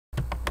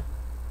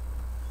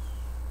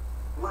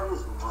What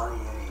is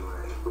money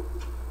anyway?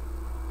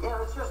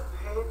 Yeah, it's just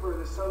paper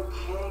that some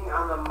king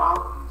on the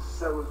mountain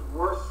said was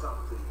worth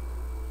something.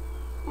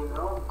 You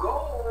know,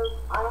 gold,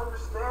 I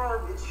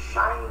understand, it's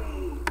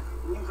shiny,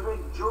 and you can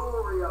make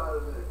jewelry out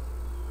of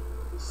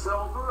it.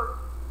 Silver,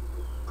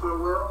 put a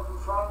werewolf in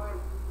front of him,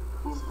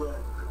 he's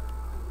dead.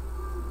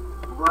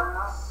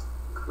 Brass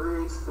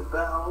creates the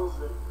bells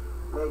that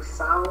make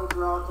sound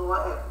throughout the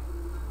land.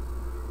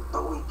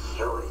 But we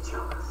kill each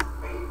other for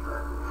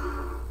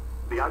paper.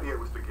 The idea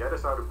was to get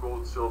us out of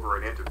gold, silver,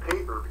 and into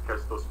paper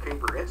because those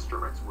paper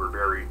instruments were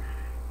very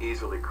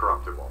easily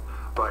corruptible.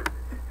 But,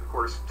 of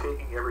course,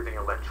 taking everything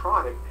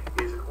electronic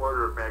is an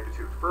order of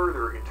magnitude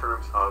further in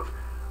terms of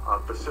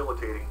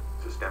facilitating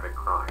systemic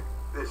crime.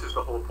 This is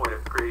the whole point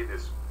of creating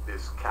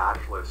this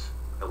cashless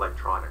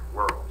electronic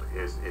world.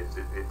 It's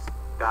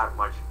that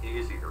much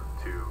easier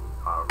to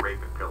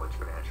rape and pillage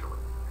financially.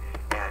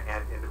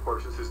 And of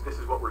course, this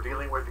is what we're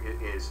dealing with.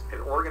 It is an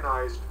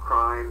organized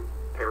crime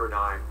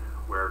paradigm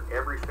where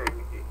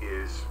everything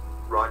is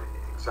run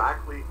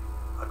exactly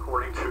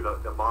according to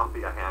the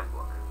mafia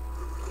handbook.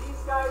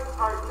 These guys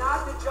are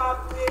not the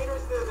job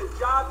creators, they're the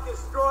job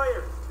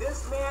destroyers.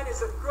 This man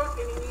is a crook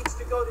and he needs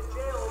to go to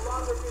jail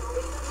along with his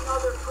 18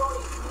 other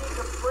cronies. We need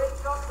to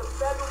break up the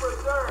Federal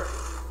Reserve.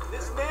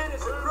 This man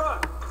is a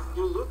crook.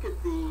 You look at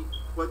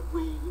what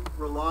we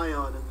rely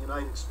on in the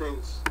United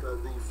States,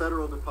 the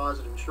Federal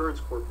Deposit Insurance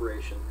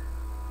Corporation,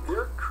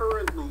 they're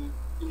currently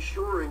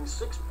insuring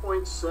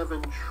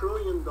 $6.7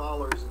 trillion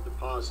in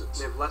deposits.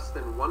 They have less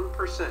than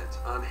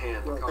 1% on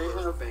hand to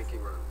cover the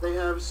banking run. They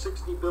have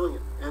 60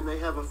 billion, and they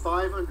have a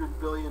 500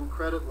 billion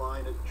credit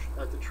line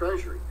at the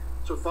Treasury.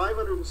 So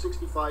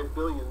 565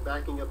 billion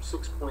backing up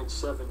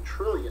 6.7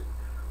 trillion.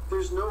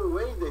 There's no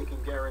way they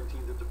can guarantee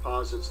the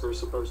deposits they're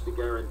supposed to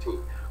guarantee.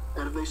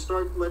 And if they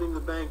start letting the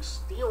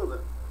banks steal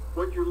them,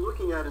 what you're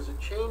looking at is a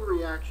chain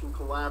reaction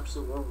collapse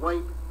that will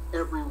wipe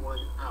everyone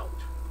out.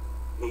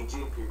 A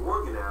JP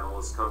Morgan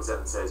analyst comes out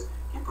and says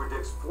he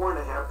predicts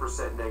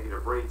 4.5%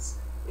 negative rates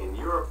in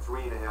Europe,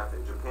 3.5%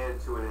 in Japan,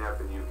 2.5%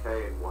 in the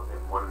UK, and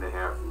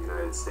 1.5% in the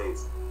United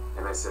States.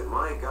 And I said,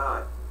 my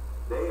God,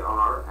 they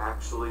are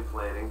actually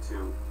planning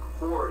to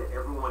hoard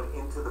everyone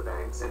into the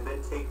banks and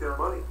then take their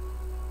money.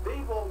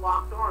 They've all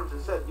locked arms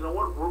and said, you know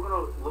what, we're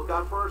going to look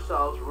out for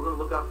ourselves, we're going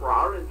to look out for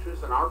our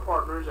interests and our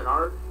partners and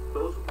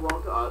those who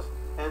belong to us,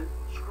 and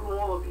screw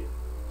all of you.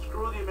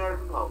 Screw the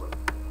American public.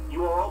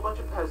 You are all a bunch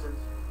of peasants.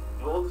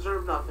 You all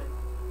deserve nothing.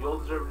 You all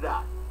deserve to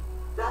die.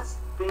 That's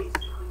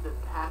basically the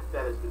pact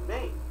that has been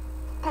made.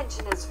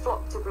 Pensioners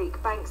flocked to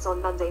Greek banks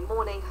on Monday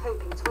morning,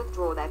 hoping to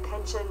withdraw their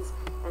pensions,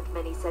 and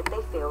many said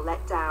they feel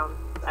let down.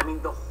 I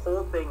mean, the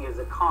whole thing is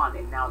a con,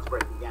 and now it's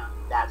breaking down.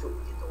 That's what we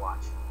get to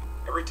watch.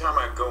 Every time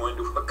I go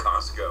into a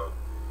Costco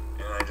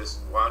and I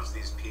just watch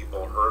these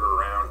people herd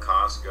around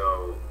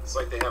Costco, it's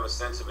like they have a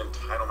sense of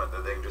entitlement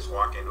that they can just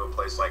walk into a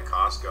place like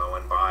Costco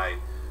and buy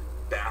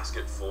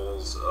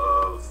basketfuls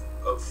of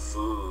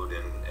food,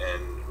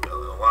 and a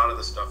lot of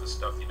the stuff is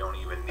stuff you don't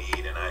even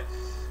need. And I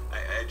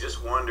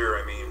just wonder,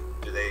 I mean,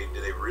 do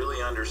they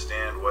really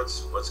understand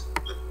what's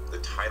the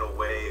tidal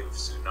wave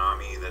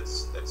tsunami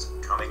that's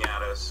coming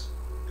at us,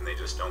 and they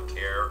just don't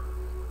care?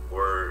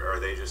 Or are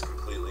they just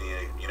completely,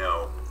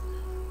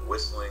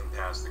 whistling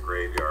past the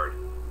graveyard?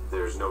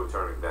 There's no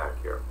turning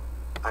back here.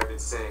 I've been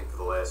saying for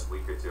the last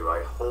week or two,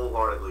 I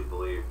wholeheartedly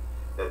believe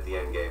that the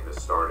end game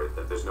has started,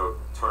 that there's no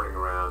turning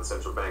around.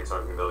 Central banks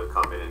aren't going to be able to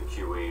come in and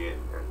QE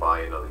and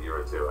buy another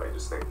year or two. I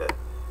just think that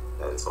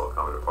it's all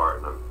coming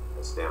apart, and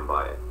I stand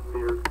by it.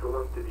 There's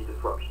going to be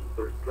disruptions.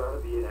 There's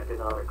going to be an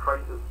economic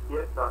crisis,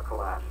 if not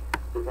collapse,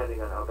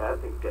 depending on how bad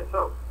things get.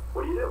 So,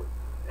 what do?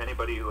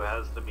 Anybody who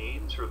has the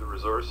means or the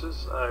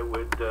resources, I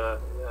would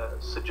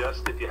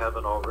suggest, if you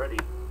haven't already,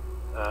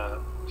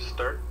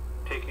 start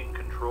taking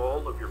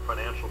control of your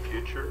financial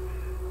future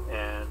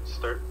and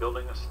start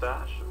building a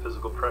stash of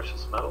physical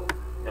precious metal,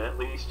 and at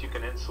least you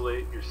can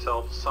insulate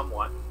yourself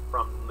somewhat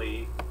from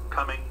the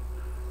coming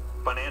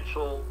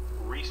financial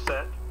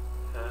reset,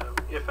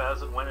 if,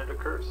 as, and when it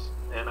occurs.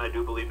 And I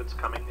do believe it's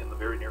coming in the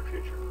very near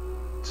future.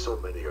 So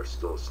many are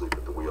still asleep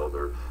at the wheel.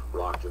 They're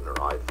locked in their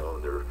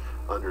iPhone. They're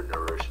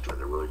undernourished, and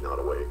they're really not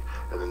awake.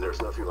 And then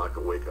there's nothing like a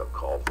wake-up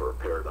call for a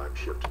paradigm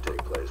shift to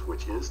take place,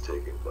 which is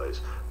taking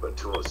place, but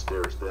until it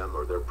stares them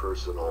or their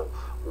personal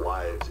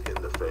lives in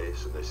the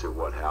face, and they say,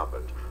 what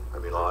happened? I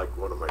mean, like,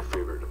 one of my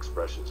favorite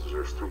expressions is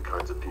there's three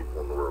kinds of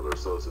people in the world.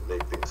 There's those that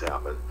make things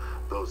happen,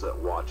 those that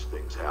watch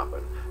things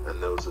happen,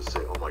 and those that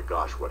say, oh my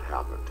gosh, what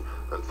happened?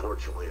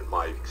 Unfortunately, in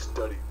my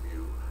study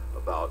view,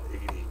 about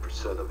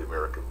 80% of the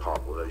American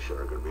population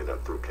are going to be in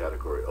that third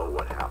category. Oh,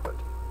 what happened?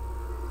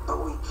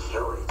 But we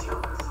kill each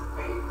other for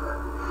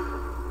paper.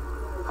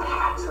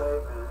 I tell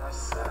you, man, that's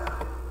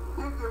sad.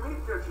 You give me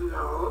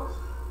 $50,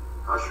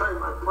 I'll show you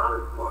my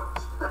product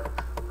books.